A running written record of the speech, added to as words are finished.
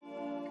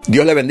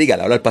Dios le bendiga.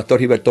 Le habla el pastor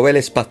Gilberto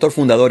Vélez, pastor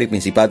fundador y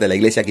principal de la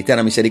Iglesia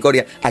Cristiana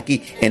Misericordia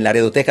aquí en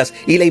Laredo, Texas,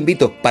 y le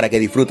invito para que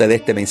disfrute de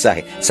este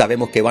mensaje.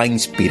 Sabemos que va a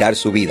inspirar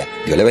su vida.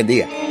 Dios le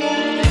bendiga.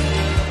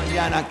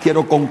 Mañana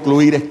quiero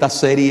concluir esta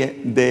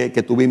serie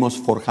que tuvimos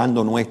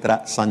forjando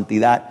nuestra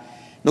santidad.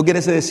 No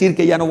quiere decir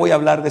que ya no voy a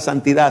hablar de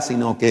santidad,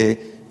 sino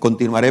que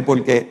continuaré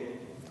porque,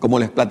 como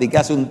les platiqué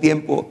hace un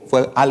tiempo,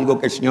 fue algo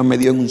que el Señor me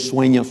dio en un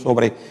sueño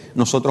sobre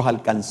nosotros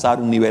alcanzar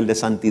un nivel de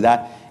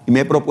santidad. Y me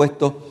he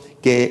propuesto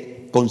que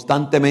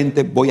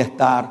constantemente voy a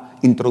estar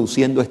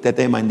introduciendo este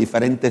tema en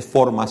diferentes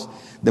formas,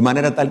 de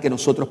manera tal que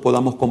nosotros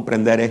podamos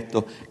comprender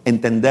esto,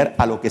 entender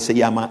a lo que se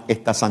llama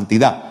esta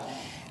santidad.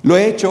 Lo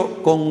he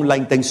hecho con la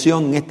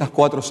intención en estas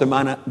 4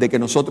 semanas de que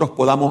nosotros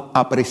podamos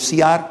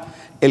apreciar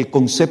el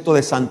concepto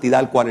de santidad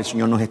al cual el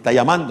Señor nos está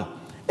llamando.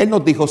 Él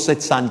nos dijo: sed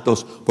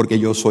santos porque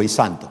yo soy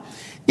santo.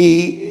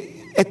 Y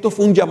esto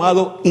fue un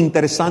llamado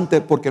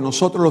interesante porque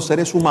nosotros los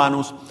seres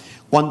humanos,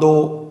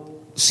 cuando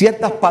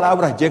ciertas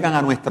palabras llegan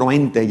a nuestra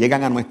mente,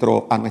 llegan a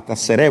nuestro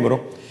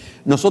cerebro,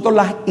 nosotros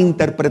las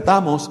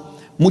interpretamos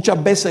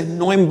muchas veces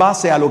no en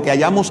base a lo que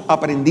hayamos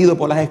aprendido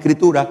por las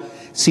Escrituras,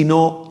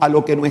 sino a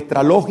lo que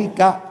nuestra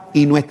lógica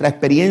y nuestra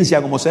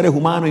experiencia como seres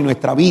humanos y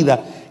nuestra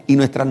vida y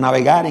nuestra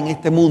navegar en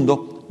este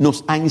mundo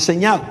nos ha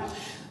enseñado.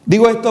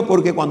 Digo esto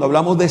porque cuando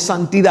hablamos de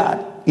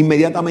santidad,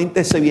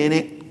 inmediatamente se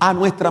viene a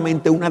nuestra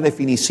mente una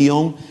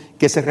definición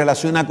que se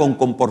relaciona con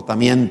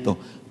comportamiento,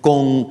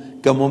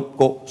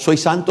 soy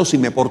santo si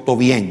me porto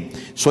bien,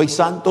 soy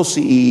santo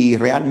si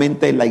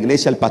realmente en la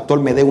iglesia el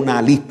pastor me dé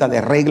una lista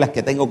de reglas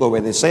que tengo que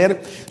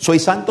obedecer, soy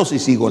santo si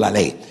sigo la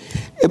ley.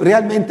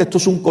 Realmente esto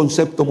es un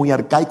concepto muy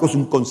arcaico, es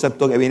un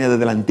concepto que viene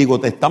desde el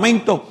Antiguo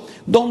Testamento,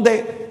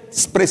 donde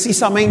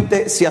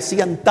precisamente se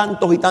hacían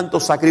tantos y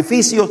tantos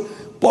sacrificios,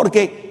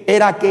 porque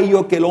era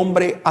aquello que el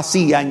hombre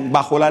hacía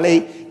bajo la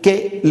ley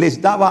que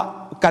les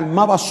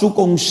calmaba su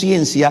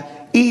conciencia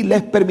y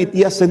les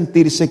permitía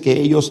sentirse que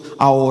ellos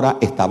ahora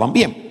estaban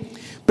bien.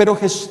 Pero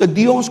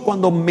Dios,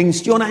 cuando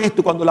menciona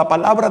esto, cuando la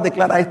palabra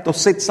declara esto,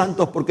 sed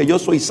santos porque yo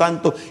soy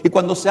santo, y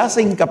cuando se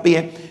hace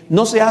hincapié,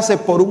 no se hace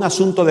por un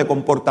asunto de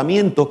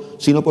comportamiento,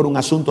 sino por un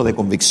asunto de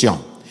convicción.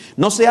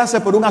 No se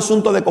hace por un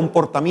asunto de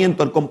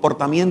comportamiento. El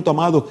comportamiento,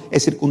 amado,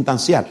 es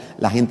circunstancial.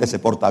 La gente se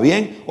porta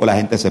bien o la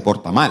gente se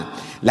porta mal.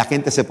 La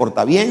gente se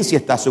porta bien si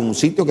estás en un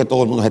sitio que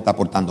todo el mundo se está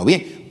portando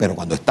bien. Pero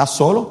cuando estás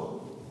solo,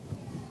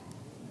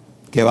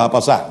 ¿qué va a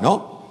pasar?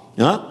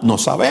 No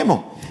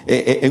sabemos.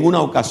 En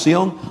una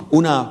ocasión,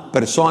 una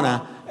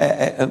persona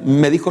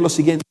me dijo lo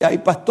siguiente: ay,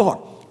 pastor,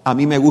 a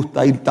mí me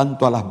gusta ir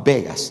tanto a Las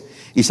Vegas.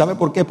 ¿Y sabe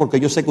por qué?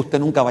 Porque yo sé que usted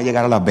nunca va a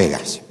llegar a Las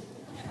Vegas.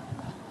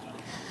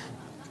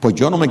 Pues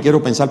yo no me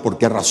quiero pensar por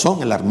qué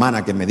razón la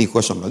hermana que me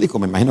dijo eso me lo dijo.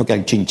 Me imagino que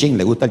al chinchín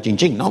le gusta el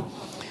chinchín, ¿no?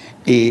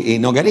 Y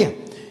no quería.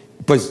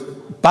 Pues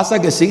pasa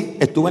que sí,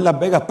 estuve en Las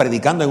Vegas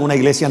predicando en una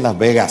iglesia en Las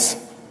Vegas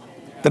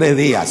 3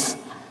 días.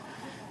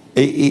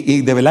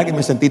 Y de verdad que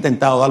me sentí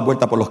tentado a dar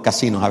vuelta por los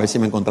casinos a ver si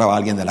me encontraba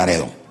alguien de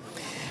Laredo.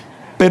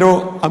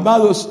 Pero,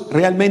 amados,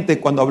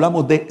 realmente cuando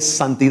hablamos de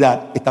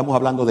santidad, estamos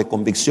hablando de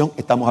convicción,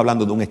 estamos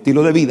hablando de un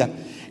estilo de vida,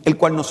 el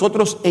cual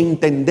nosotros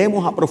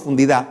entendemos a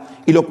profundidad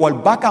y lo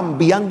cual va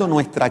cambiando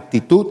nuestra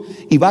actitud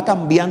y va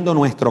cambiando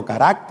nuestro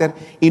carácter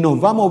y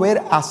nos va a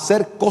mover a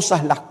hacer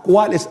cosas las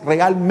cuales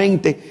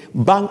realmente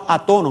van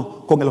a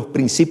tono con los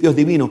principios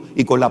divinos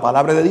y con la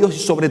palabra de Dios, y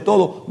sobre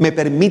todo me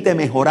permite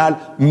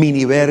mejorar mi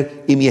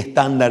nivel y mi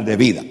estándar de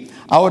vida.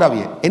 Ahora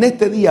bien, en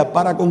este día,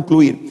 para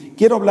concluir,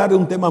 quiero hablar de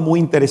un tema muy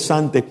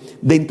interesante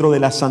dentro de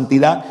la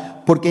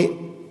santidad,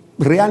 porque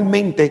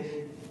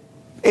realmente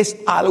es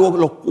algo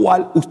lo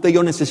cual usted y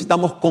yo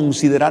necesitamos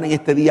considerar en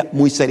este día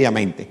muy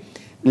seriamente.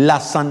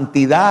 La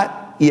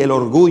santidad y el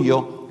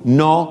orgullo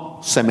no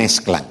se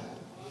mezclan.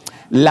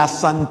 La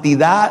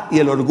santidad y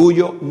el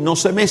orgullo no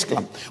se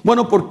mezclan.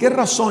 Bueno, ¿por qué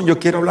razón yo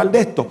quiero hablar de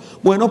esto?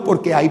 Bueno,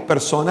 porque hay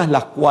personas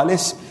las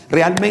cuales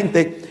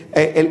realmente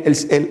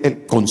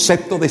el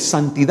concepto de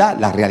santidad,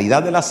 la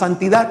realidad de la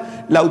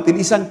santidad, la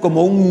utilizan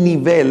como un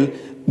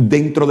nivel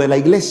dentro de la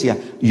iglesia.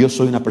 Yo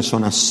soy una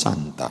persona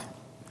santa.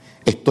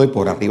 Estoy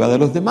por arriba de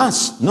los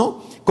demás,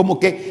 ¿no? Como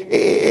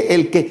que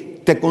el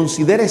que te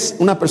consideres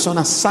una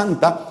persona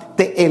santa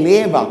te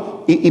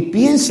eleva y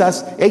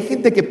piensas, hay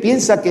gente que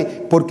piensa que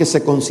porque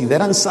se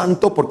consideran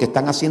santos, porque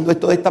están haciendo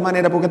esto de esta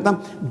manera,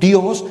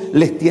 Dios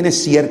les tiene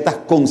ciertas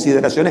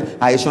consideraciones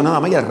a eso nada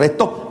más y al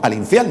resto al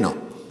infierno.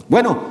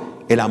 Bueno,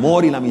 el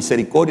amor y la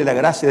misericordia y la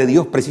gracia de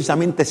Dios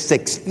precisamente se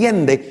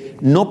extiende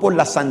no por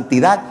la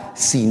santidad,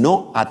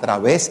 sino a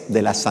través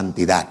de la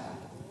santidad.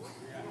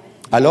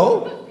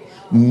 ¿Aló?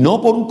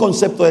 No por un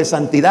concepto de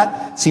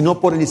santidad, sino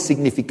por el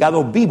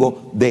significado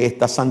vivo de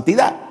esta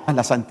santidad.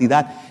 La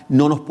santidad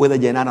no nos puede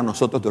llenar a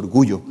nosotros de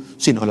orgullo,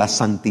 sino la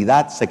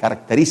santidad se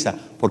caracteriza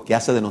porque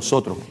hace de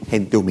nosotros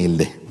gente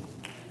humilde.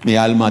 Mi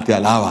alma te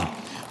alaba,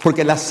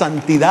 porque la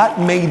santidad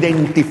me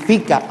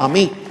identifica a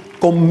mí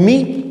con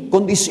mi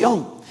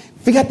condición.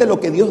 Fíjate lo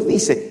que Dios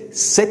dice: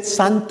 sed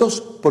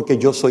santos porque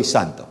yo soy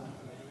santo.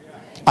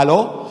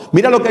 ¿Aló?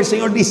 Mira lo que el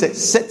Señor dice: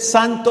 sed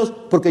santos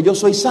porque yo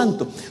soy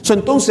santo.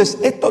 Entonces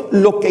esto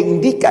lo que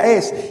indica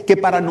es que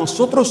para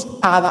nosotros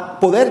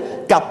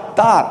poder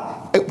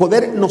captar,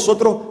 poder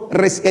nosotros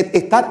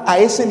estar a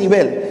ese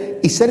nivel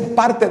y ser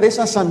parte de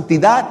esa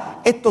santidad,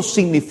 esto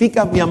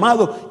significa, mi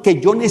amado,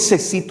 que yo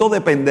necesito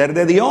depender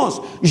de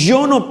Dios.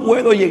 Yo no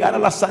puedo llegar a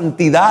la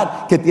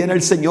santidad que tiene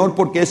el Señor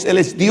porque Él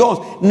es Dios.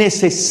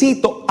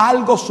 Necesito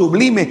algo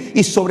sublime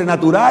y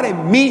sobrenatural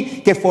en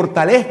mí que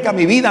fortalezca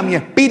mi vida, mi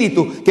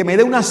espíritu, que me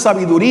dé una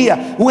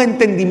sabiduría, un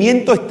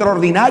entendimiento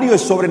extraordinario y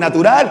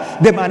sobrenatural,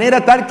 de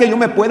manera tal que yo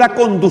me pueda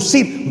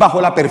conducir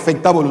bajo la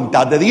perfecta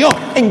voluntad de Dios.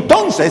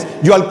 Entonces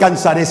yo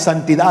alcanzaré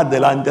santidad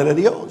delante de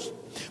Dios.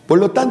 Por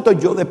lo tanto,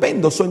 yo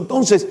dependo.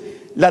 Entonces,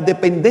 la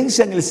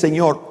dependencia en el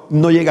Señor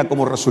no llega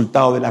como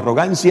resultado de la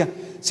arrogancia,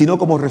 sino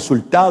como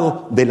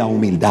resultado de la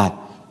humildad.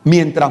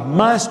 Mientras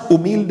más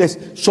humildes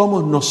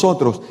somos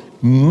nosotros,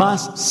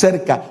 más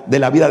cerca de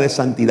la vida de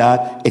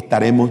santidad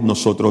estaremos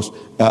nosotros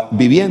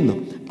viviendo.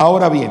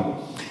 Ahora bien,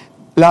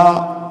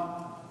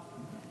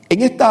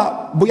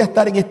 voy a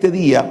estar en este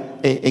día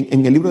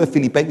en el libro de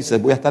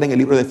Filipenses. Voy a estar en el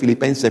libro de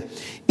Filipenses.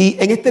 Y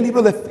en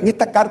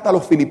esta carta a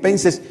los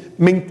Filipenses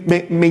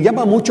me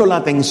llama mucho la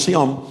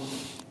atención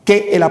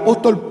que el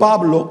apóstol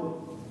Pablo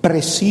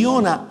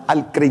presiona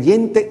al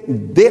creyente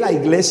de la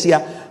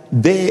iglesia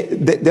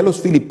de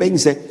los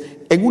Filipenses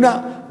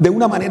de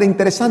una manera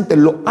interesante.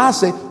 Lo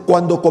hace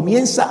cuando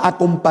comienza a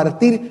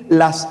compartir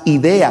las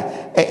ideas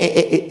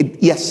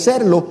y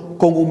hacerlo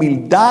con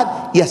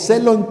humildad y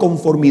hacerlo en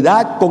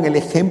conformidad con el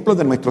ejemplo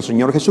de nuestro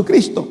Señor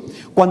Jesucristo.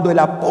 Cuando el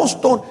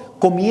apóstol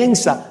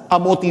comienza a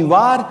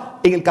motivar,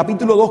 en el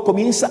capítulo 2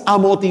 comienza a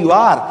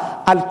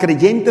motivar al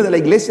creyente de la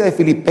iglesia de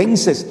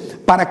Filipenses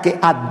para que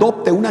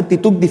adopte una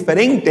actitud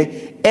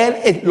diferente,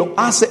 él lo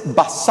hace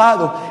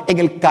basado en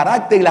el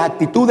carácter y las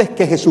actitudes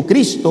que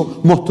Jesucristo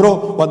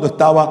mostró cuando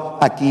estaba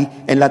aquí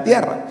en la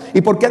tierra.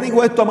 ¿Y por qué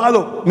digo esto,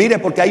 amado? Mire,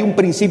 porque hay un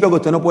principio que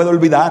usted no puede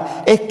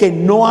olvidar: es que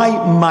no hay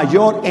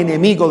mayor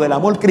enemigo del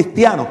amor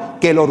cristiano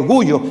que el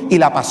orgullo y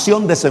la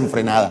pasión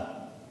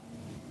desenfrenada.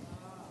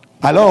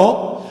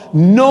 ¿Aló?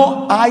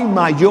 No hay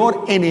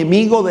mayor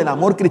enemigo del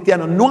amor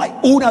cristiano. No hay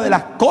una de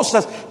las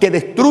cosas que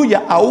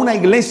destruya a una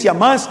iglesia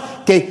más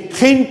que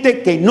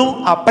gente que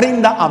no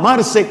aprenda a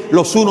amarse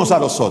los unos a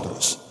los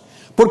otros.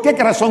 ¿Por qué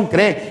razón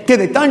cree que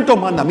de tantos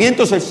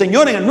mandamientos el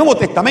Señor en el Nuevo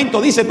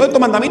Testamento dice: todos estos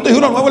mandamientos y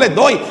uno nuevo les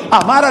doy,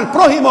 amar al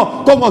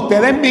prójimo como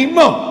ustedes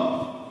mismos?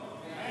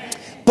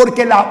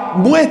 Porque la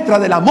muestra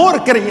del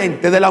amor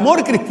creyente, del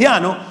amor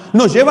cristiano,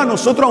 nos lleva a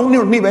nosotros a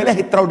unos niveles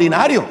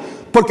extraordinarios.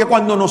 Porque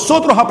cuando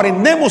nosotros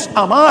aprendemos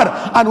a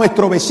amar a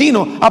nuestro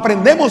vecino,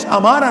 aprendemos a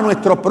amar a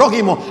nuestro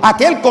prójimo,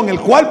 aquel con el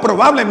cual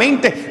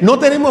probablemente no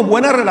tenemos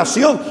buena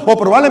relación o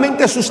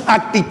probablemente sus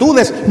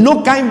actitudes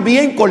no caen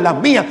bien con las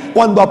mías,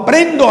 cuando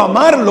aprendo a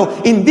amarlo,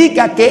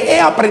 indica que he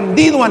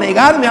aprendido a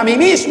negarme a mí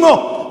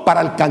mismo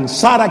para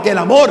alcanzar aquel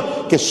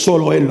amor que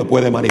solo Él lo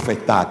puede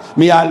manifestar.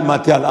 Mi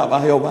alma te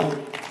alaba, Jehová.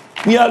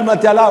 Mi alma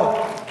te alaba.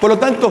 Por lo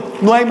tanto,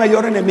 no hay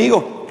mayor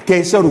enemigo que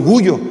ese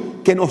orgullo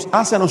que nos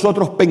hace a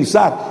nosotros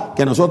pensar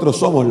que nosotros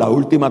somos la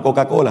última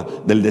Coca-Cola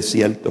del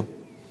desierto.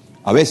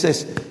 A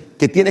veces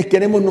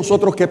queremos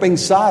nosotros que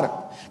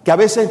pensar que a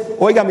veces,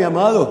 oiga mi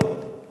amado,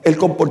 el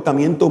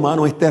comportamiento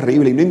humano es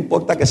terrible y no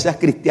importa que seas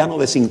cristiano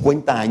de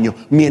 50 años,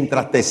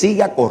 mientras te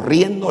siga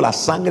corriendo la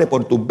sangre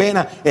por tus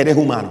venas, eres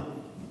humano.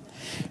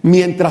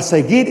 Mientras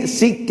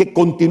que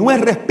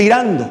continúes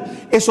respirando,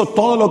 eso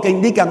todo lo que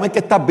indica no es que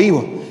estás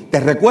vivo,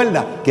 te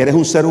recuerda que eres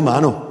un ser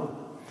humano.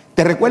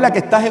 Te recuerda que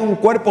estás en un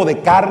cuerpo de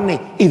carne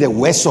y de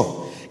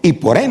hueso. Y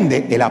por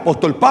ende, el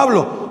apóstol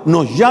Pablo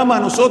nos llama a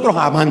nosotros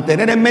a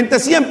mantener en mente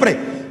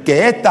siempre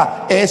que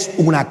esta es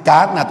una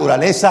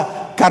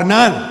naturaleza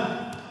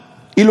carnal.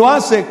 Y lo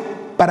hace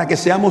para que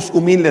seamos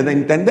humildes de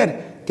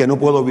entender que no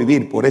puedo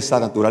vivir por esa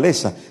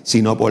naturaleza,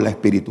 sino por la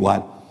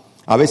espiritual.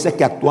 A veces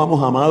que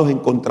actuamos, amados, en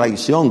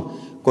contradicción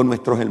con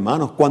nuestros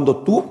hermanos. Cuando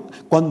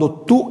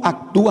tú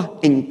actúas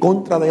en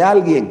contra de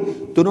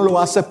alguien, tú no lo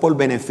haces por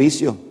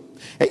beneficio.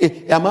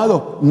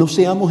 Amado, no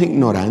seamos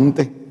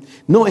ignorantes.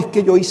 No es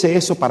que yo hice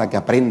eso para que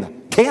aprenda.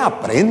 ¿Qué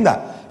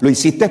aprenda? Lo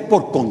hiciste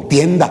por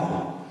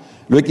contienda.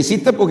 Lo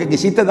hiciste porque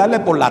quisiste darle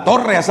por la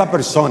torre a esa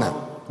persona.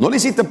 No lo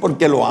hiciste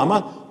porque lo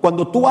amas.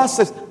 Cuando tú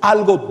haces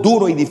algo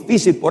duro y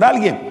difícil por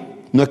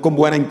alguien, no es con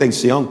buena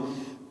intención.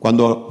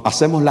 Cuando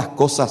hacemos las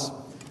cosas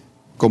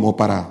como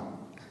para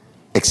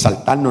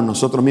exaltarnos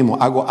nosotros mismos,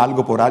 hago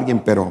algo por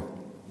alguien, pero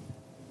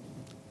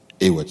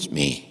it was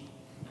me,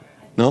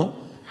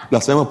 ¿no? Lo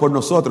hacemos por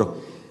nosotros,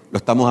 lo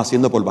estamos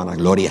haciendo por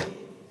vanagloria.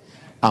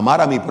 Amar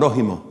a mi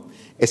prójimo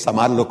es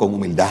amarlo con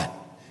humildad,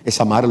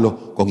 es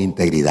amarlo con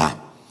integridad.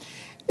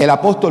 El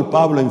apóstol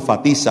Pablo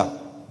enfatiza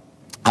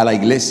a la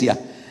iglesia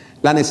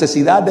la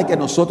necesidad de que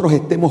nosotros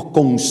estemos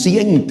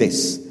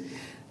conscientes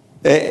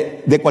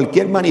de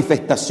cualquier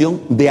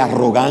manifestación de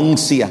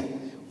arrogancia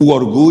u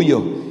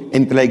orgullo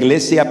entre la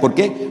iglesia. ¿Por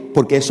qué?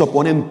 Porque eso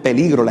pone en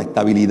peligro la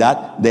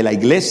estabilidad de la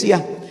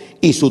iglesia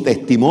y su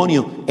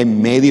testimonio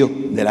en medio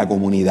de la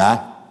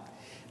comunidad.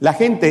 La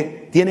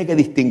gente tiene que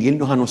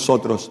distinguirnos a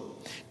nosotros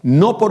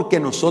No porque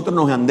nosotros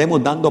nos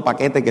andemos dando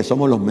paquetes que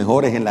somos los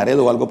mejores en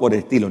Laredo o algo por el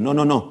estilo. No,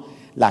 no,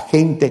 no. La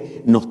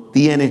gente nos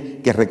tiene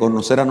que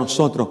reconocer a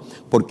nosotros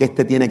porque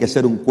este tiene que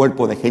ser un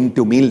cuerpo de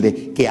gente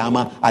humilde que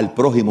ama al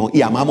prójimo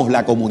y amamos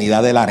la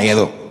comunidad de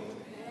Laredo.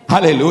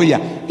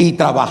 Aleluya. Y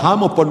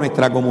trabajamos por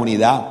nuestra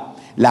comunidad.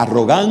 La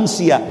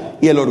arrogancia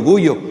y el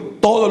orgullo,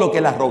 todo lo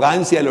que la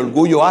arrogancia y el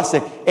orgullo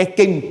hace es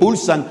que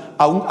impulsan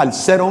al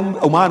ser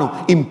humano,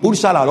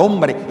 impulsan al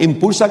hombre,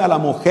 impulsan a la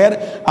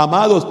mujer,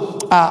 amados,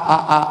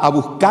 a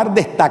buscar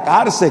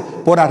destacarse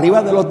por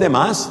arriba de los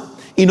demás.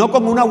 Y no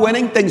con una buena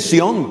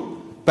intención,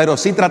 pero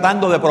sí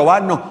tratando de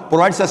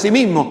probarse a sí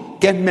mismo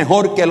que es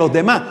mejor que los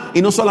demás.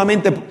 Y no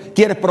solamente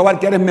quieres probar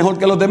que eres mejor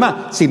que los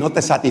demás, sino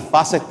te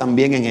satisfaces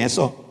también en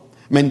eso.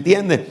 ¿Me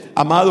entiendes?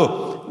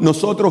 Amado,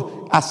 nosotros,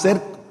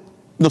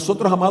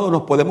 amados,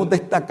 nos podemos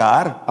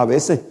destacar a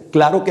veces.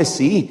 Claro que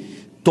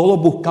sí.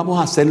 Todos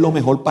buscamos hacer lo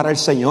mejor para el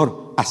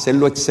Señor,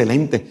 hacerlo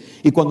excelente.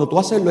 Y cuando tú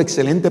haces lo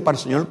excelente para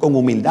el Señor con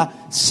humildad,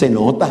 se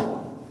nota,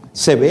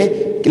 se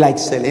ve la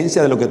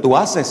excelencia de lo que tú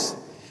haces.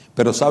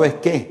 Pero ¿sabes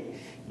qué?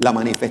 La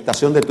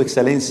manifestación de tu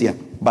excelencia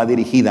va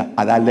dirigida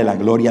a darle la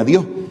gloria a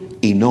Dios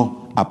y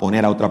no a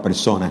poner a otra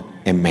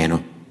persona en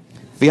menos.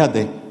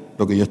 Fíjate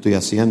lo que yo estoy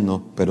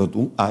haciendo, pero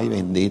tú, ay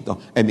bendito,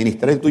 el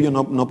ministerio tuyo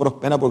no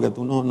prospera porque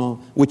tú no,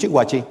 wichi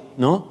guachi,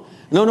 ¿no?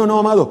 No,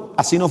 amado,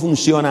 así no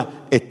funcionan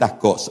estas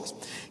cosas.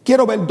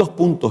 Quiero ver 2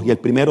 puntos y el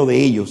primero de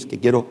ellos que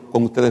quiero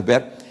con ustedes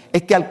ver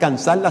es que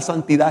alcanzar la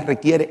santidad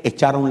requiere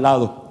echar a un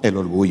lado el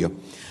orgullo.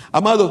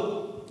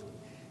 Amado,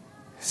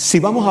 si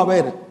vamos a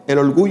ver, el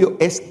orgullo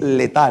es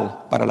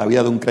letal para la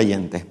vida de un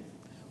creyente,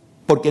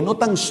 porque no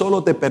tan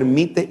solo te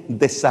permite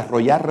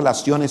desarrollar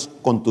relaciones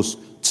con tus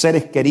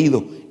seres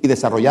queridos y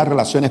desarrollar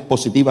relaciones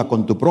positivas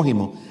con tu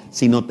prójimo,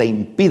 sino te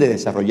impide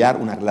desarrollar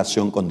una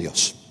relación con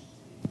Dios.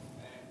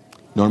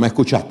 ¿No me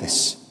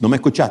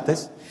escuchaste?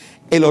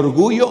 El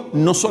orgullo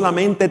no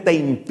solamente te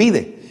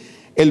impide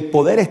el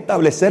poder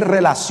establecer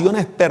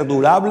relaciones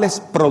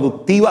perdurables,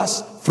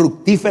 productivas,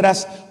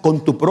 fructíferas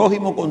con tu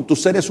prójimo, con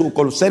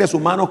seres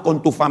humanos,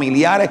 con tus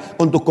familiares,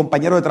 con tus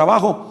compañeros de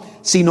trabajo,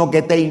 sino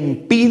que te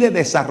impide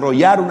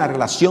desarrollar una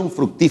relación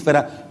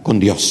fructífera con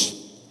Dios.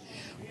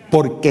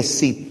 Porque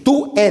si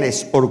tú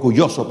eres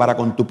orgulloso para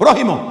con tu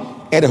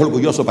prójimo, eres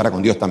orgulloso para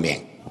con Dios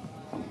también.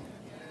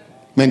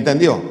 ¿Me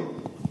entendió?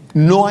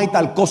 No hay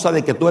tal cosa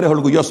de que tú eres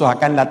orgulloso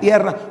acá en la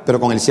tierra, pero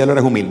con el cielo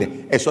eres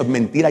humilde. Eso es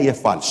mentira y es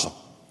falso.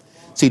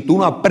 Si tú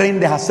no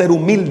aprendes a ser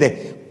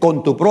humilde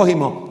con tu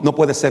prójimo, no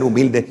puedes ser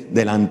humilde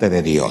delante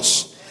de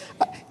Dios.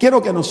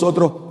 Quiero que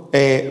nosotros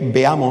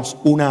veamos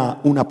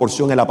una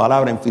porción de la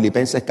palabra en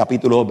Filipenses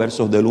capítulo 2,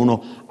 versos del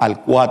 1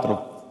 al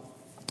 4.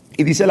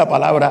 Y dice la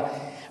palabra: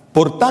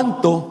 por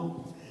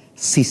tanto,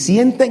 si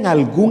sienten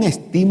algún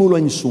estímulo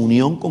en su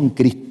unión con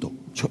Cristo,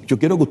 yo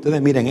quiero que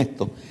ustedes miren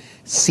esto.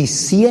 Si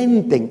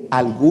sienten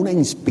alguna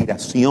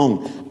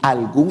inspiración,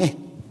 algún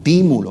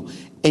estímulo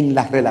en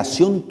la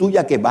relación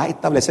tuya que vas a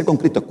establecer con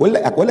Cristo.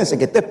 Acuérdense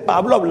que este es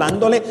Pablo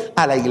hablándole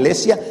a la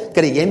iglesia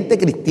creyente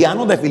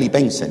cristiano de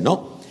Filipenses,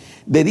 ¿no?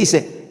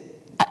 Dice,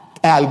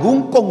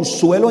 algún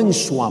consuelo en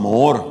su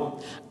amor,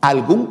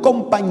 algún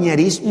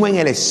compañerismo en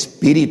el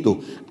espíritu,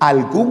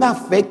 algún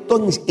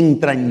afecto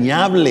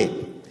entrañable.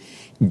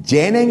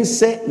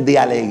 Llénense de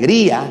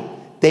alegría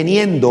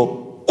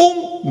teniendo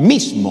un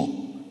mismo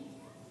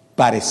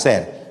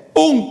parecer,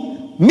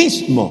 un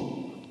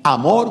mismo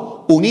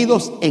amor,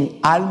 unidos en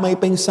alma y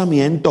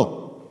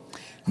pensamiento.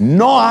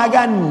 No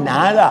hagan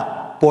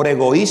nada por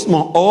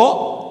egoísmo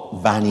o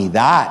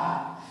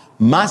vanidad,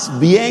 más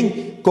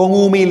bien con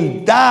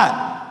humildad,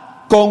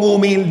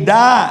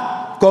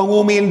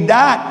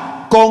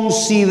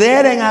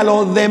 consideren a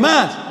los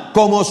demás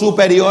como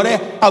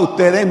superiores a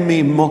ustedes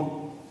mismos.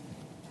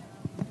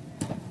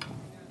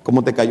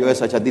 ¿Cómo te cayó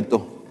esa,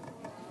 chatito?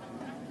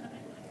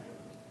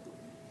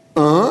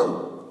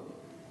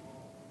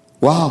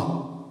 Wow.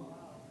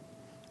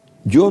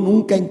 Yo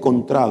nunca he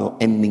encontrado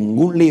en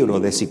ningún libro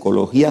de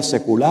psicología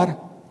secular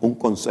un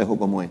consejo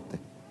como este.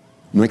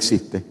 No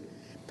existe.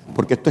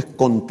 Porque esto es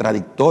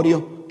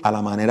contradictorio a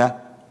la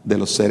manera de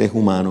los seres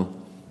humanos.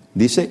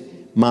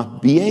 Dice, más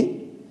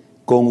bien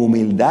con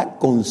humildad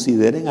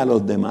consideren a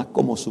los demás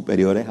como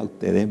superiores a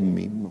ustedes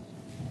mismos.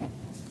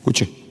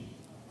 Escuche.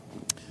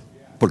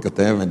 Porque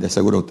ustedes, de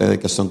seguro ustedes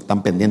que son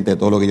tan pendientes de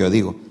todo lo que yo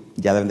digo,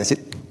 ya deben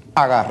decir,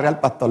 agarré al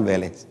pastor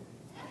Vélez.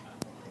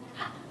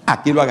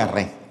 Aquí lo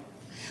agarré.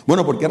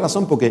 Bueno, ¿por qué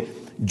razón?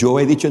 Porque yo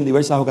he dicho en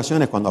diversas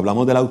ocasiones cuando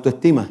hablamos de la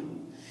autoestima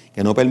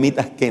que no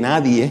permitas que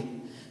nadie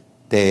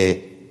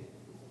te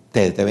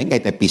venga y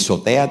te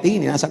pisotee a ti ni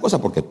nada de esas cosas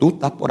porque tú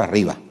estás por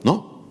arriba,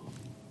 ¿no?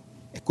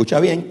 Escucha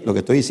bien lo que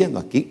estoy diciendo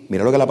aquí.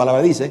 Mira lo que la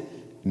palabra dice.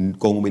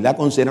 Con humildad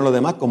consideren a los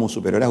demás como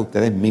superiores a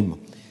ustedes mismos.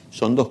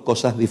 Son dos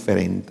cosas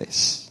diferentes.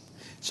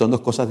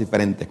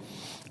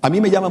 A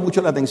mí me llama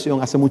mucho la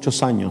atención hace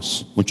muchos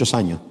años,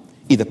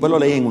 y después lo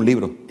leí en un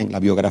libro, en la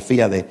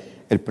biografía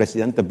del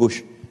presidente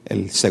Bush,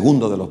 el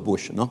segundo de los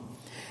Bush, ¿no?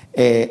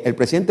 El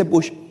presidente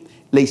Bush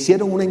le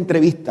hicieron una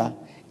entrevista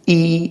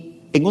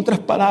y, en otras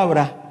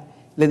palabras,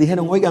 le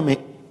dijeron, óigame,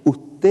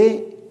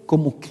 usted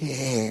como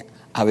que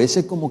a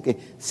veces como que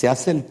se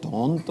hace el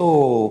tonto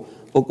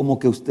o como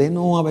que usted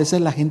no, a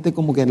veces la gente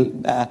como que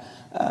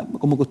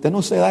usted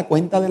no se da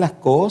cuenta de las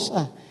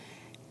cosas.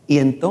 Y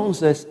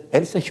entonces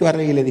él se echó a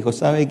reír y le dijo,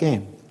 ¿sabe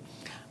qué?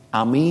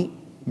 A mí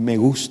me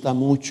gusta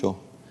mucho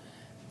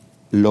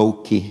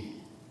low key.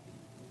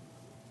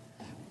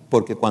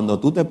 Porque cuando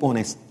tú te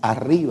pones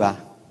arriba,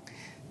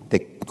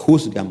 te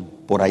juzgan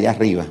por allá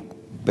arriba.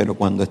 Pero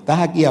cuando estás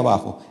aquí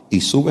abajo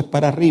y subes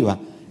para arriba,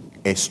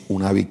 es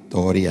una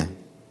victoria.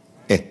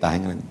 Estás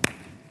en el...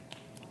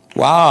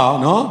 ¡Wow!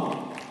 ¿No?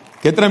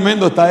 Qué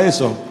tremendo está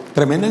eso.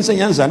 Tremenda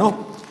enseñanza, ¿no?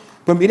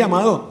 Pues mire,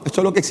 amado,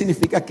 esto es lo que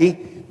significa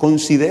aquí.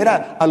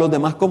 Considera a los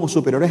demás como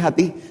superiores a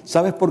ti.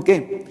 ¿Sabes por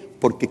qué?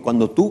 Porque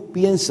cuando tú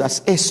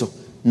piensas eso,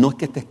 no es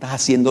que te estás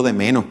haciendo de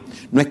menos,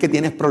 no es que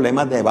tienes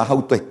problemas de baja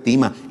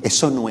autoestima,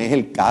 eso no es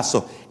el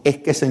caso, es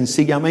que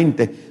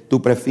sencillamente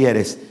tú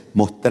prefieres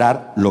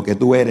mostrar lo que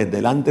tú eres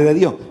delante de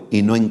Dios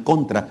y no en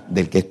contra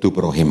del que es tu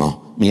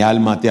prójimo. Mi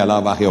alma te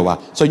alaba, Jehová.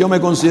 Yo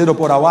me considero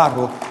por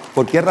abajo.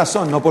 ¿Por qué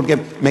razón? No porque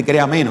me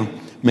crea menos,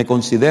 me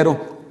considero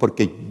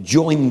porque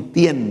yo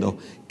entiendo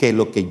que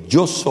lo que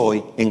yo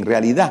soy en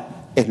realidad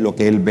es lo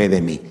que Él ve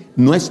de mí,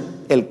 no es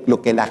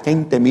lo que la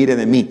gente mire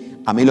de mí.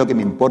 A mí lo que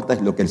me importa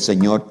es lo que el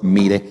Señor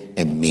mire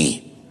en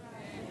mí.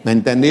 ¿Me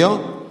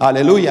entendió?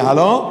 Aleluya,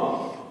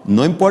 ¿aló?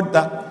 No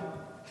importa.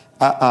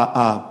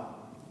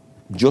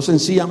 Yo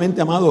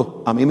sencillamente,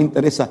 amado, a mí me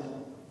interesa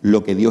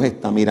lo que Dios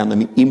está mirando en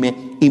mí.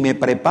 Y me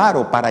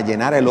preparo para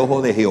llenar el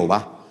ojo de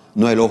Jehová,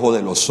 no el ojo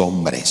de los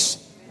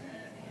hombres.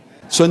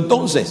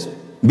 Entonces,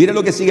 mire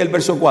lo que sigue el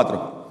verso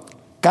 4.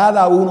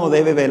 Cada uno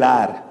debe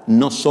velar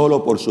no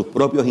solo por sus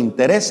propios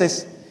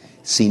intereses,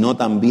 sino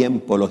también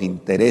por los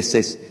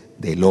intereses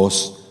de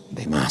los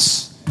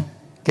demás.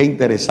 Qué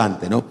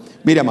interesante, ¿no?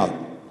 Mire, amado,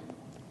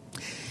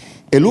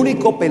 el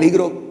único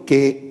peligro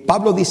que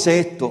Pablo dice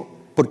esto,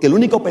 porque el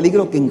único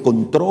peligro que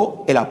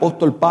encontró el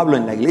apóstol Pablo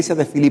en la iglesia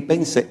de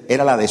Filipenses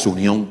era la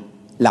desunión,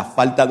 la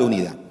falta de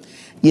unidad.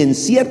 Y en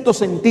cierto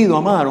sentido,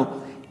 amado,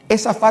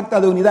 esa falta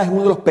de unidad es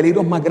uno de los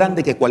peligros más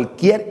grandes que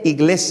cualquier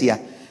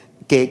iglesia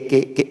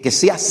que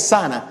sea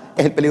sana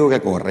es el peligro que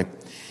corre.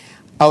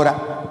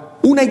 Ahora,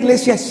 una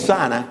iglesia es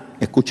sana,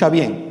 escucha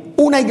bien,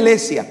 una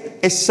iglesia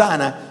es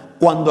sana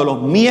cuando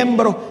los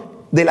miembros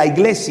de la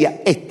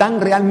iglesia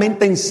están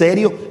realmente en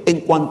serio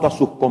en cuanto a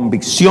sus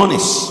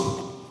convicciones.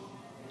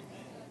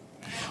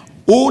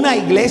 Una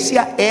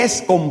iglesia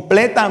es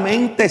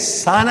completamente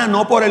sana,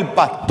 no por el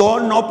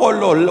pastor, no por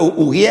los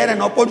ujieres,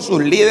 no por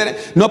sus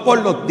líderes, no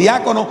por los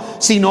diáconos,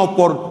 sino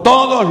por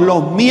todos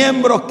los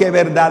miembros que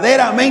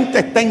verdaderamente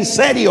estén en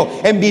serio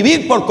en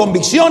vivir por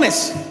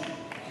convicciones.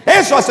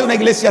 Eso hace una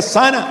iglesia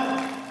sana.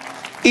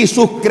 Y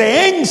sus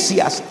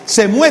creencias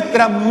se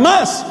muestran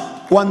más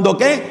cuando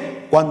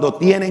 ¿qué? Cuando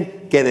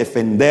tienen que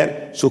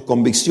defender sus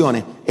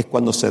convicciones, es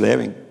cuando se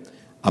deben.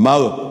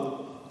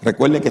 Amado,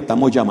 recuerde que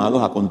estamos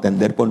llamados a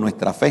contender por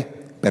nuestra fe,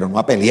 pero no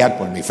a pelear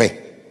por mi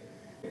fe.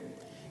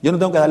 Yo no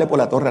tengo que darle por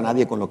la torre a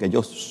nadie con lo que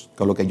yo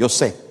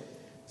sé,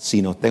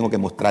 sino tengo que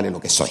mostrarle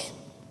lo que soy.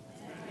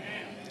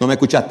 ¿No me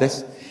escuchaste?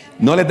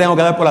 No le tengo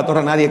que dar por la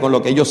torre a nadie con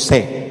lo que yo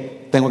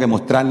sé, tengo que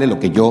mostrarle lo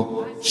que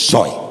yo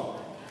soy.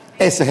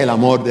 Ese es el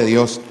amor de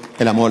Dios,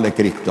 el amor de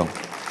Cristo.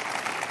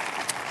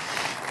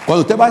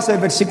 Cuando usted va a ese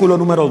versículo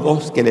número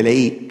 2 que le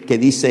leí, que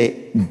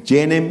dice,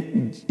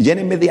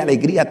 llénenme de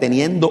alegría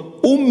teniendo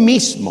un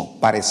mismo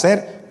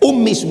parecer,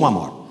 un mismo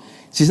amor.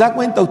 Si se da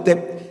cuenta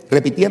usted,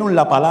 repitieron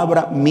la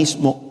palabra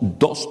mismo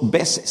 2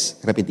 veces,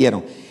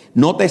 repitieron.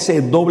 Note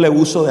ese doble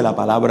uso de la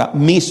palabra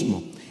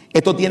mismo.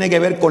 Esto tiene que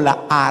ver con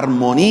la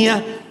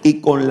armonía y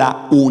con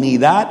la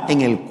unidad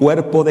en el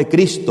cuerpo de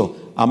Cristo.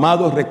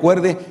 Amados,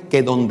 recuerde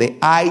que donde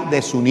hay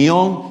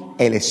desunión,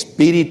 el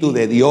Espíritu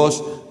de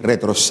Dios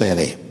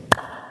retrocede.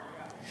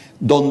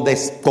 Donde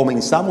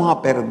comenzamos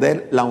a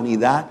perder la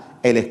unidad,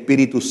 el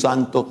Espíritu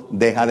Santo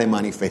deja de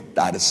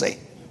manifestarse.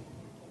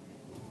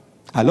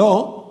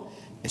 ¿Aló?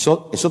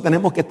 Eso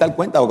tenemos que estar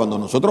cuenta. Cuando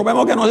nosotros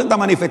vemos que no se está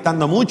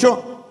manifestando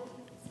mucho,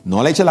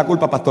 no le eche la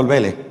culpa a Pastor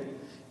Vélez.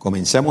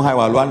 Comencemos a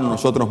evaluar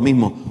nosotros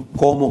mismos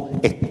cómo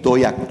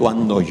estoy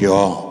actuando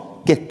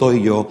yo. ¿Qué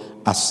estoy yo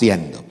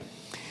haciendo?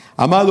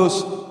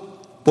 Amados,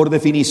 por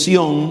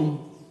definición,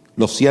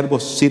 los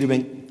siervos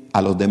sirven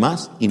a los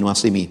demás y no a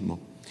sí mismos.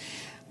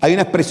 Hay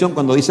una expresión,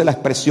 cuando dice la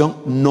expresión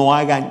no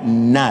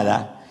hagan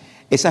nada,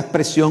 esa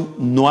expresión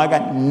no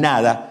hagan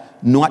nada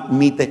no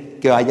admite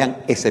que hayan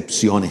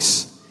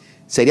excepciones.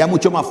 Sería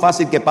mucho más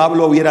fácil que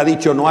Pablo hubiera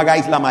dicho no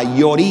hagáis la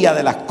mayoría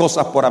de las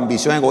cosas por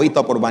ambición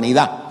egoísta o por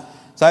vanidad.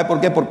 ¿Sabe por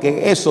qué?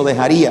 Porque eso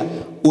dejaría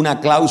una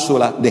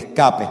cláusula de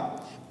escape.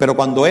 Pero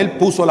cuando él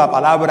puso la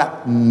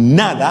palabra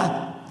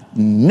nada,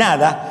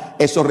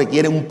 eso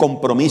requiere un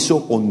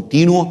compromiso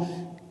continuo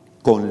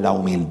con la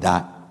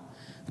humildad.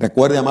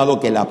 Recuerde, amado,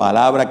 que la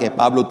palabra que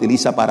Pablo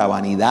utiliza para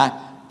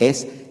vanidad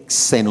es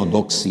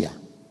xenodoxia.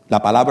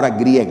 La palabra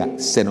griega,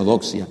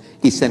 xenodoxia.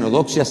 Y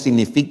xenodoxia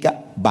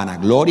significa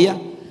vanagloria,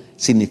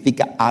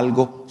 significa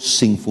algo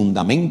sin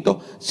fundamento,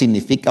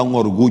 significa un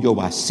orgullo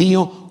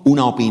vacío,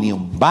 una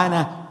opinión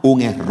vana,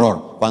 un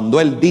error. Cuando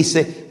él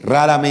dice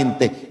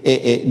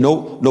raramente,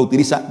 no lo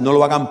utiliza, no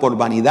lo hagan por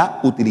vanidad,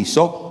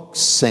 utilizó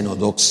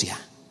xenodoxia.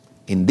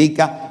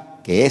 Indica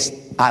que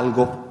es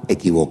algo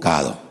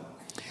equivocado.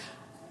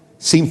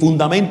 Sin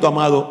fundamento,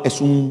 amado,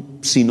 es un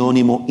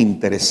sinónimo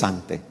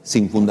interesante.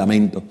 Sin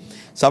fundamento.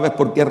 ¿Sabes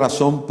por qué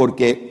razón?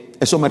 Porque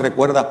eso me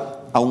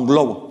recuerda a un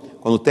globo.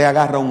 Cuando usted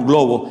agarra un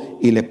globo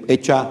y le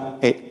echa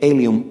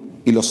helium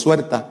y lo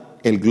suelta,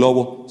 el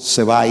globo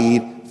se va a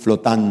ir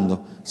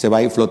flotando, se va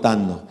a ir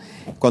flotando.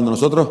 Cuando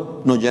nosotros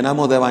nos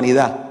llenamos de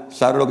vanidad,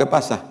 ¿sabes lo que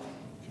pasa?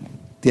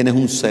 Tienes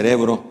un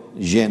cerebro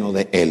lleno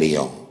de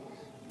helio,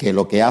 que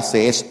lo que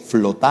hace es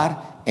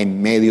flotar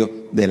en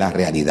medio de las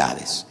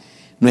realidades.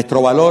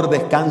 Nuestro valor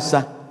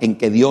descansa en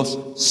que Dios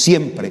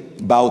siempre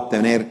va a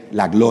obtener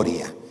la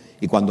gloria.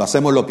 Y cuando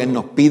hacemos lo que Él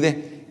nos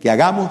pide que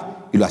hagamos,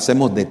 y lo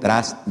hacemos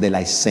detrás de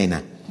la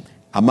escena.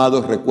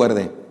 Amados,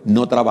 recuerde,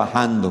 no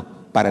trabajando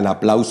para el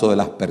aplauso de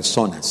las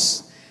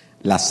personas.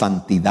 La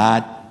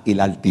santidad y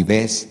la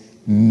altivez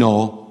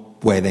no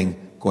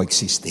pueden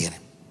coexistir.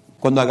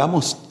 Cuando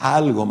hagamos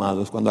algo,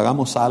 amados, cuando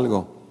hagamos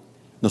algo,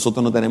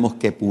 nosotros no tenemos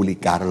que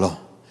publicarlo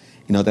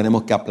y no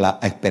tenemos que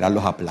esperar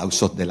los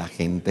aplausos de la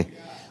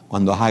gente.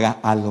 Cuando hagas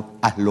algo,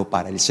 hazlo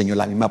para el Señor.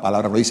 La misma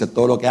palabra lo dice,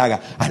 todo lo que hagas,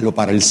 hazlo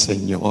para el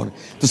Señor.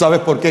 ¿Tú sabes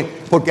por qué?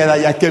 Porque de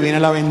allá es que viene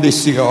la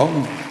bendición.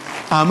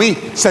 A mí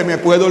se me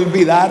puede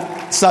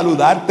olvidar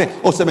saludarte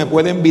o se me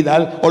puede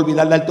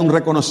olvidar darte un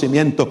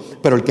reconocimiento,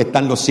 pero el que está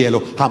en los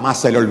cielos jamás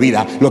se le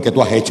olvida lo que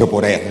tú has hecho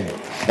por él.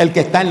 El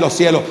que está en los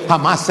cielos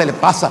jamás se le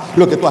pasa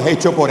lo que tú has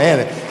hecho por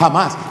él,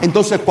 jamás.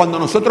 Entonces, cuando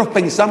nosotros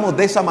pensamos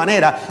de esa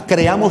manera,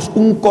 creamos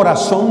un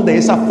corazón de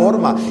esa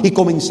forma y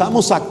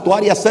comenzamos a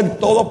actuar y a hacer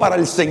todo para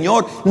el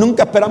Señor.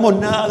 Nunca esperamos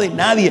nada de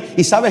nadie.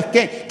 ¿Y sabes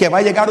qué? Que va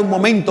a llegar un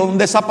momento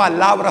donde esa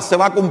palabra se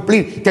va a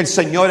cumplir, que el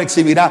Señor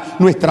exhibirá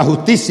nuestra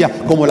justicia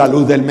como la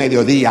luz del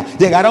mediodía.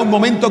 Llegará un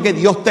momento que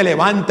Dios te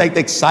levanta y te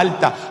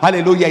exalta,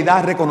 aleluya, y da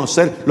a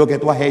reconocer lo que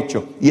tú has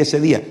hecho. Y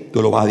ese día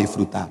tú lo vas a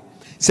disfrutar.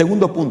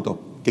 Segundo punto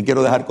que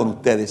quiero dejar con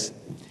ustedes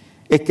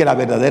es que la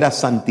verdadera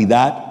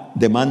santidad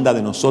demanda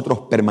de nosotros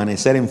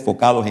permanecer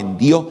enfocados en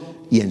Dios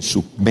y en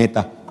sus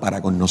metas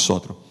para con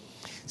nosotros.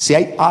 Si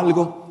hay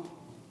algo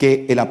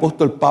que el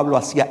apóstol Pablo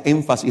hacía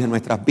énfasis en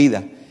nuestras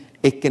vidas,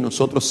 es que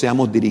nosotros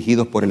seamos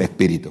dirigidos por el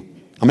Espíritu.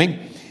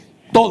 Amén.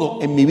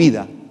 Todo en mi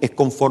vida es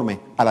conforme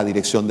a la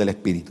dirección del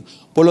Espíritu.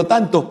 Por lo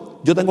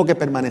tanto, yo tengo que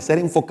permanecer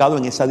enfocado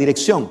en esa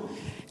dirección.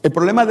 El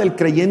problema del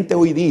creyente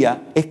hoy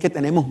día es que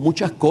tenemos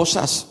muchas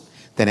cosas.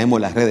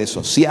 Tenemos las redes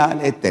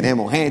sociales,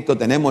 tenemos esto,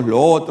 tenemos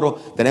lo otro,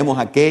 tenemos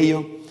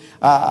aquello.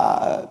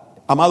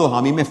 Amados,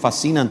 a mí me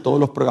fascinan todos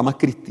los programas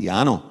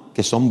cristianos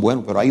que son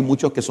buenos, pero hay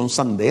muchos que son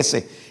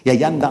sandeces. Y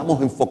allá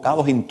andamos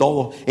enfocados en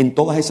todo, en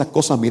todas esas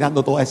cosas,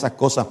 mirando todas esas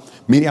cosas.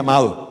 Mire,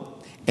 amado,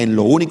 en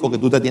lo único que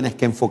tú te tienes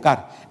que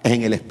enfocar es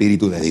en el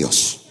Espíritu de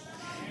Dios.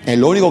 En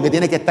lo único que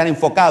tienes que estar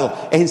enfocado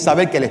es en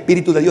saber que el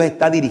Espíritu de Dios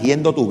está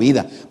dirigiendo tu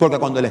vida. Porque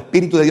cuando el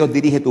Espíritu de Dios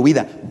dirige tu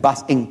vida,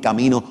 vas en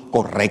camino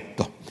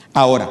correcto.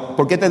 Ahora,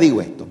 ¿por qué te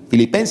digo esto?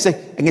 Filipenses,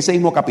 en ese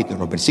mismo capítulo,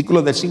 los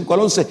versículos del 5 al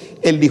 11,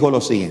 él dijo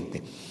lo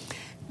siguiente: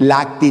 la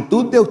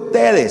actitud de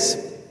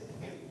ustedes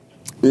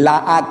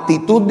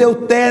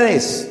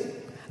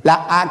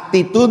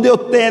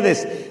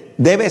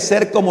debe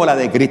ser como la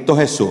de Cristo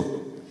Jesús,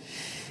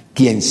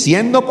 quien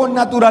siendo por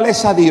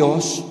naturaleza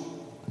Dios,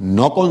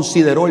 no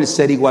consideró el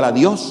ser igual a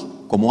Dios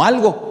como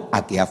algo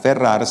a que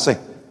aferrarse.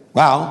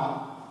 Wow.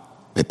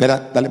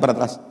 Espera, dale para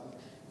atrás.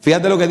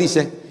 Fíjate lo que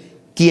dice: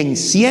 quien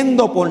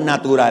siendo por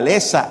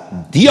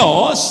naturaleza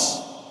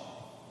Dios,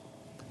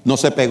 no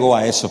se pegó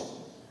a eso,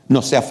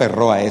 no se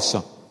aferró a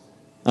eso.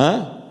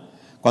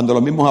 Cuando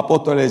los mismos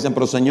apóstoles le decían,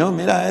 pero Señor,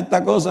 mira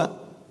esta cosa,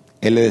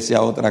 Él le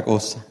decía otra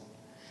cosa.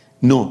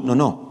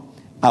 No.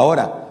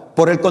 Ahora,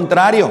 por el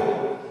contrario,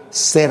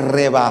 se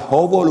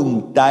rebajó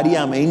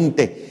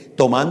voluntariamente,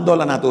 tomando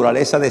la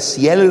naturaleza de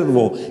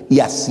siervo y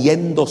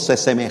haciéndose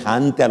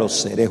semejante a los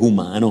seres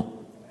humanos.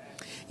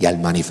 Y al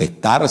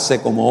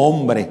manifestarse como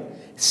hombre,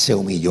 se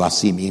humilló a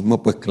sí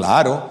mismo. Pues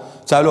claro,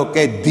 ¿sabe lo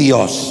que es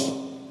Dios?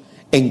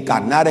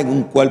 Encarnar en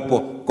un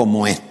cuerpo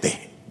como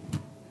este,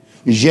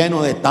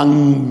 lleno de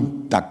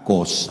tanta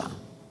cosa.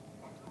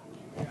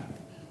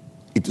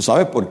 ¿Y tú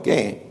sabes por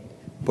qué?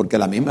 Porque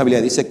la misma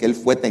Biblia dice que Él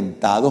fue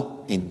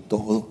tentado en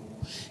todo.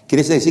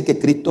 Quiere decir que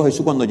Cristo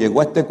Jesús, cuando llegó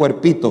a este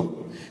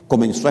cuerpito,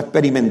 comenzó a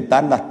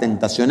experimentar las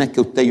tentaciones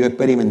que usted y yo he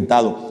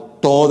experimentado,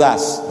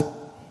 todas.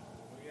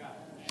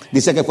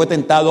 Dice que fue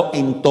tentado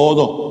en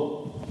todo.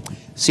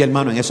 Sí,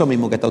 hermano, en eso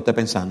mismo que está usted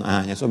pensando.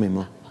 En eso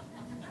mismo.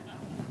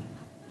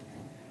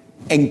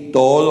 En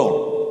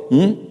todo.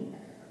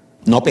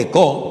 No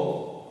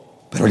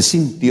pecó, pero Él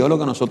sintió lo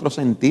que nosotros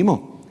sentimos.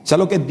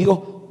 ¿Sabe lo que es Dios?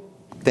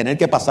 Tener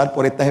que pasar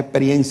por estas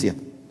experiencias.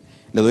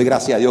 Le doy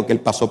gracias a Dios que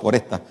Él pasó por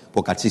estas,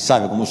 porque así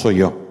sabe cómo soy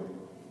yo.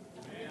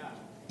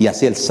 Y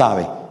así Él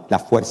sabe la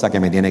fuerza que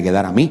me tiene que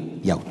dar a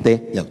mí y a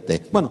usted y a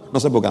usted. Bueno, no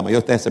sé por qué la mayoría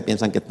de ustedes se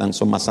piensan que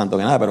son más santos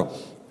que nada, pero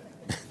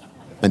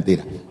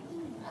mentira.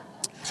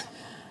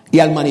 Y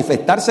al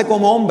manifestarse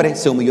como hombre,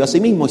 se humilló a sí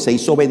mismo y se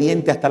hizo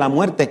obediente hasta la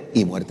muerte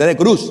y muerte de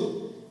cruz.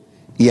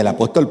 Y el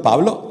apóstol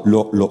Pablo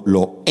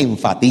lo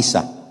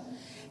enfatiza.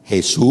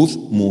 Jesús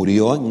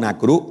murió en una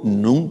cruz,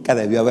 nunca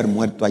debió haber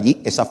muerto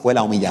allí. Esa fue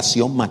la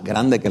humillación más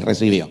grande que él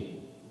recibió.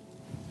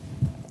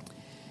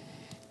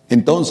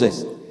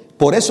 Entonces,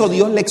 por eso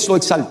Dios le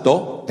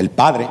exaltó, el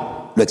Padre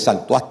lo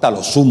exaltó hasta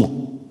lo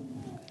sumo.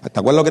 ¿Te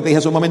acuerdas lo que te dije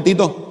hace un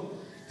momentito?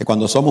 Que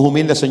cuando somos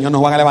humildes, el Señor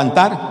nos va a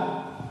levantar.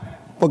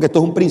 Porque esto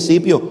es un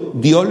principio.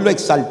 Dios lo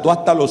exaltó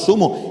hasta lo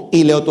sumo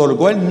y le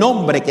otorgó el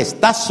nombre que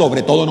está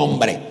sobre todo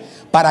nombre,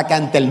 para que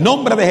ante el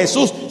nombre de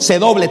Jesús se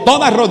doble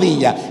toda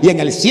rodilla, y en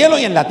el cielo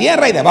y en la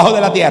tierra y debajo de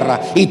la tierra,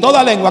 y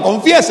toda lengua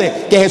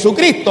confiese que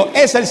Jesucristo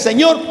es el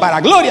Señor, para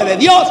gloria de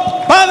Dios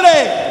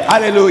Padre.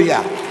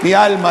 Aleluya. Mi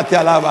alma te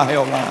alaba,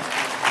 Jehová.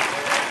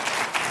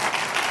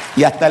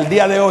 Y hasta el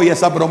día de hoy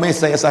esa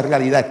promesa y esa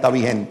realidad está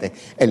vigente.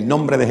 El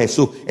nombre de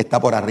Jesús está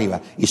por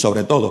arriba. Y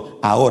sobre todo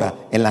ahora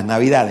en las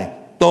Navidades,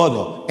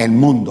 todo el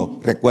mundo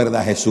recuerda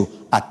a Jesús.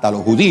 Hasta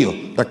los judíos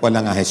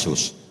recuerdan a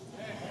Jesús.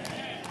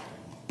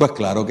 Pues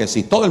claro que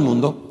sí, todo el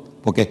mundo.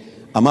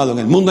 Porque, amado, en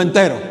el mundo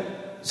entero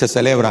se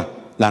celebra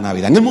la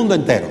Navidad. En el mundo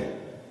entero.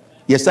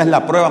 Y esa es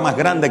la prueba más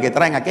grande que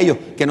traen aquellos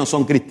que no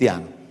son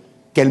cristianos.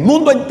 Que el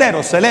mundo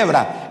entero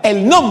celebra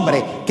el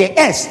nombre que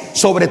es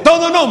sobre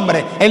todo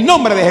nombre, el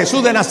nombre de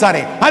Jesús de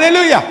Nazaret.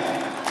 ¡Aleluya!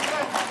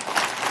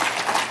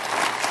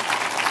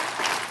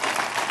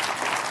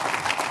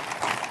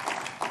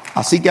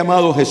 Así que,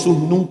 amado, Jesús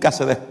nunca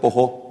se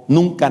despojó,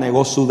 nunca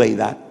negó su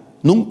deidad,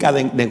 nunca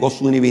negó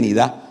su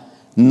divinidad,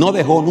 no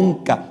dejó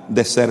nunca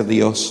de ser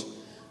Dios.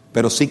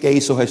 Pero sí que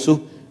hizo Jesús,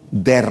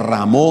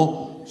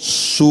 derramó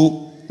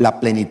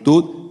la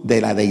plenitud de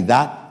la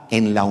deidad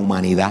en la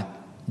humanidad.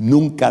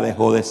 Nunca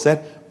dejó de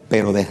ser,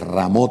 pero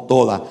derramó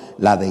toda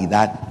la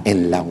deidad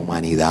en la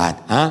humanidad.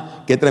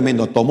 ¿Ah? Qué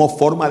tremendo. Tomó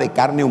forma de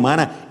carne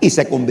humana y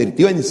se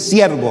convirtió en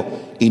siervo,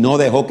 y no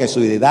dejó que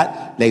su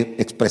deidad le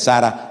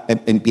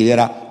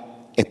impidiera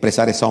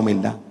expresar esa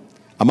humildad.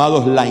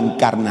 Amados, la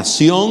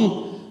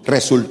encarnación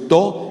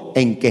resultó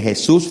en que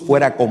Jesús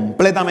fuera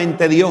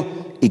completamente Dios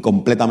y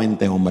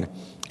completamente hombre.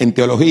 En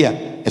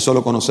teología, eso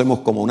lo conocemos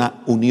como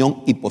una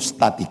unión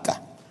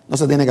hipostática. No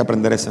se tiene que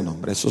aprender ese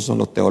nombre, esos son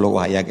los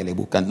teólogos allá que le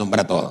buscan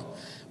nombre a todo.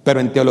 Pero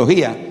en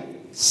teología,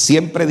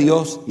 siempre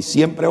Dios y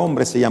siempre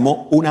hombre se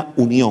llamó una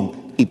unión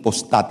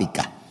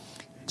hipostática.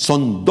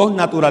 Son dos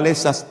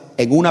naturalezas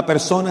en una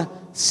persona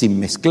sin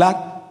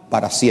mezclar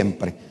para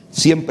siempre.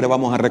 Siempre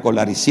vamos a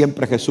recordar, y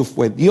siempre Jesús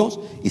fue Dios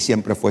y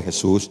siempre fue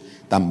Jesús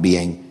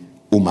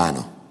también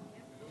humano.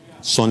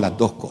 Son las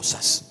dos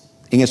cosas.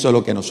 En eso es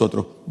lo que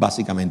nosotros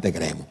básicamente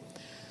creemos.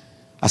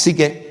 Así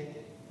que,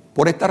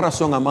 por esta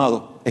razón,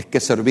 amado, es que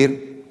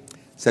servir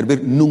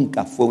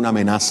nunca fue una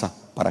amenaza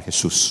para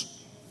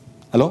Jesús.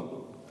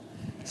 ¿Aló?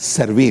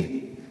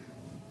 Servir.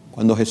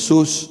 Cuando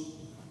Jesús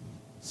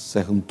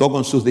se juntó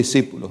con sus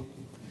discípulos,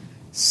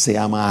 se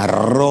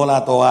amarró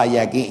la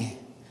toalla aquí,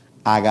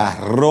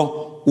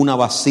 agarró una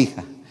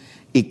vasija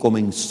y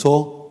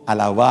comenzó a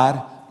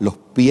lavar los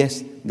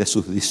pies de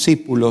sus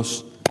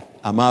discípulos.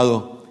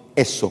 Amado,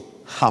 eso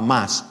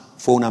jamás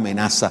fue una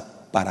amenaza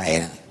para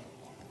él.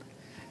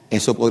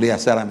 Eso podría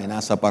ser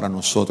amenaza para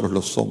nosotros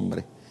los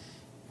hombres.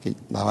 Que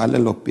lavarle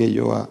los pies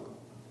yo a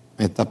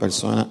esta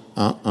persona.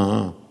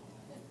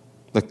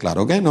 Pues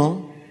claro que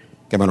no.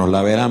 Que me los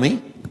lave a mí.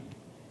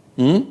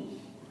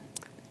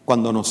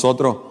 Cuando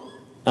nosotros,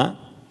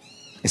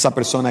 esa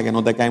persona que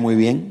no te cae muy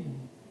bien,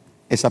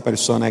 esa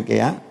persona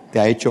que te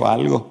ha hecho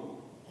algo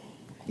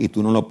y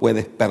tú no lo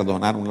puedes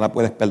perdonar, no la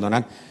puedes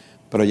perdonar,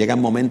 pero llega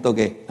un momento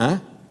que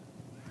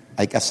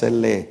hay que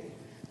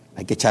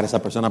echar a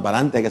esa persona para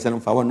adelante, hay que hacerle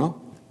un favor,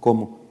 ¿no?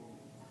 ¿Cómo?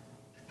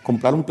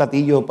 ¿Comprar un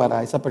platillo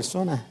para esa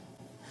persona?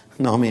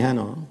 No, mija,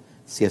 no.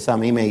 Si esa a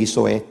mí me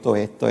hizo esto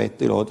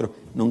y lo otro,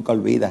 nunca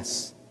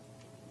olvidas.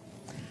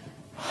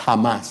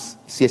 Jamás,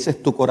 si ese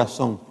es tu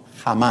corazón,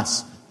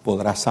 jamás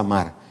podrás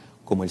amar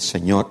como el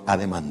Señor ha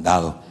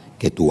demandado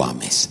que tú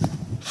ames.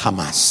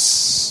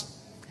 Jamás.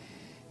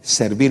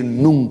 Servir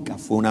nunca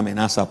fue una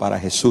amenaza para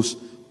Jesús,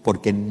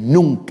 porque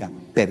nunca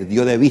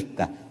perdió de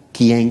vista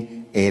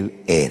quién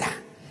Él era.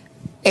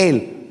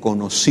 Él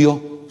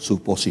conoció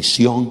su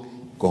posición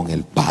con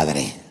el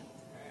Padre.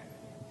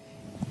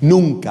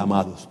 Nunca,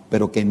 amados,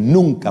 pero que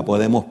nunca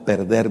podemos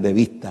perder de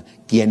vista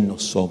quién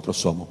nosotros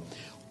somos.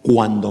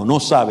 Cuando no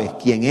sabes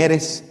quién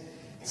eres,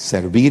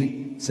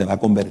 servir se va a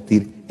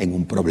convertir en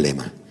un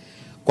problema.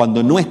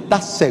 Cuando no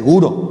estás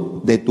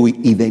seguro de tu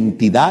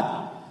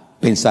identidad,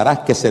 pensarás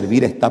que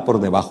servir está por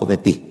debajo de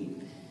ti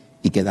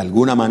y que de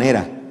alguna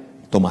manera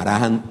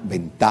tomarán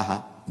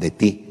ventaja de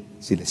ti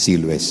si le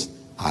sirves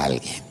a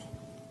alguien.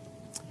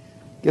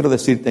 Quiero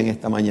decirte en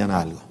esta mañana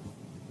algo.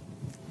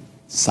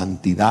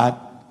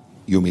 Santidad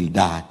y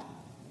humildad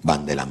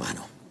van de la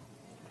mano.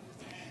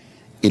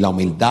 Y la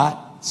humildad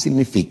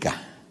significa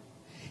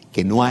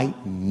que no hay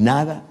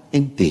nada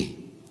en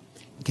ti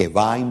que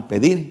va a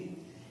impedir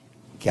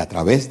que a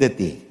través de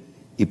ti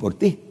y por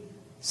ti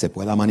se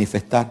pueda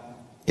manifestar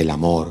el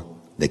amor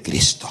de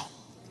Cristo.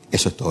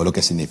 Eso es todo lo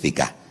que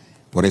significa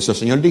Por eso el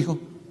Señor dijo,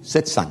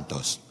 sed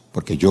santos,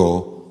 porque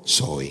yo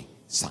soy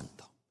santo.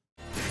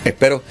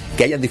 Espero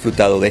que hayan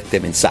disfrutado de este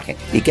mensaje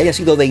y que haya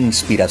sido de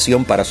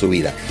inspiración para su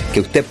vida,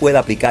 que usted pueda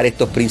aplicar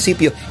estos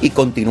principios y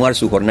continuar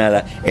su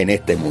jornada en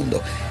este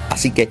mundo.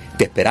 Así que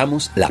te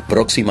esperamos la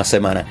próxima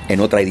semana en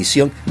otra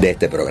edición de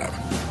este programa.